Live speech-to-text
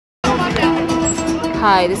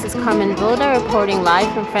Hi, this is Carmen Wilder reporting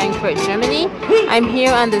live from Frankfurt, Germany. I'm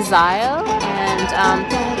here on the Zeil, and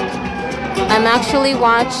I'm actually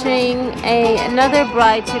watching another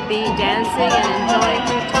bride-to-be dancing and enjoying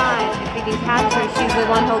her time. If you can catch her, she's the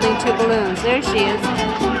one holding two balloons. There she is.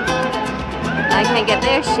 I can't get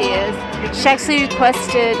there. She is. She actually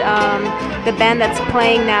requested the band that's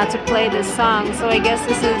playing now to play this song, so I guess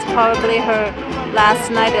this is probably her last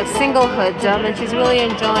night of singlehood, and she's really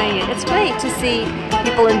enjoying it. It's great to see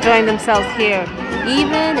people enjoying themselves here,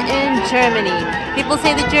 even in Germany. People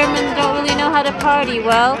say the Germans don't really know how to party.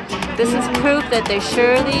 Well, this is proof that they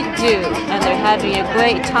surely do, and they're having a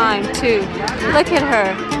great time too. Look at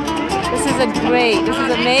her. This is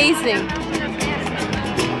amazing.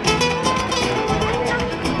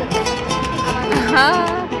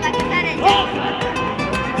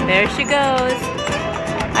 There she goes.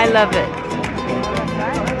 I love it.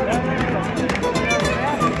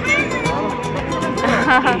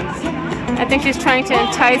 I think she's trying to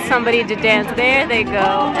entice somebody to dance. There they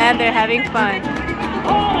go. And they're having fun.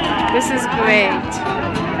 This is great.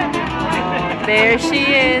 There she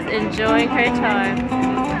is, enjoying her time.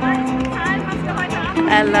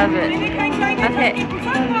 I love it.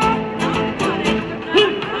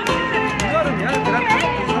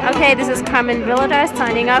 Okay, this is Carmen Wilder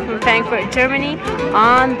signing off from Frankfurt, Germany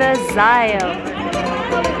on the Zeil.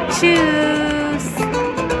 Tschüss.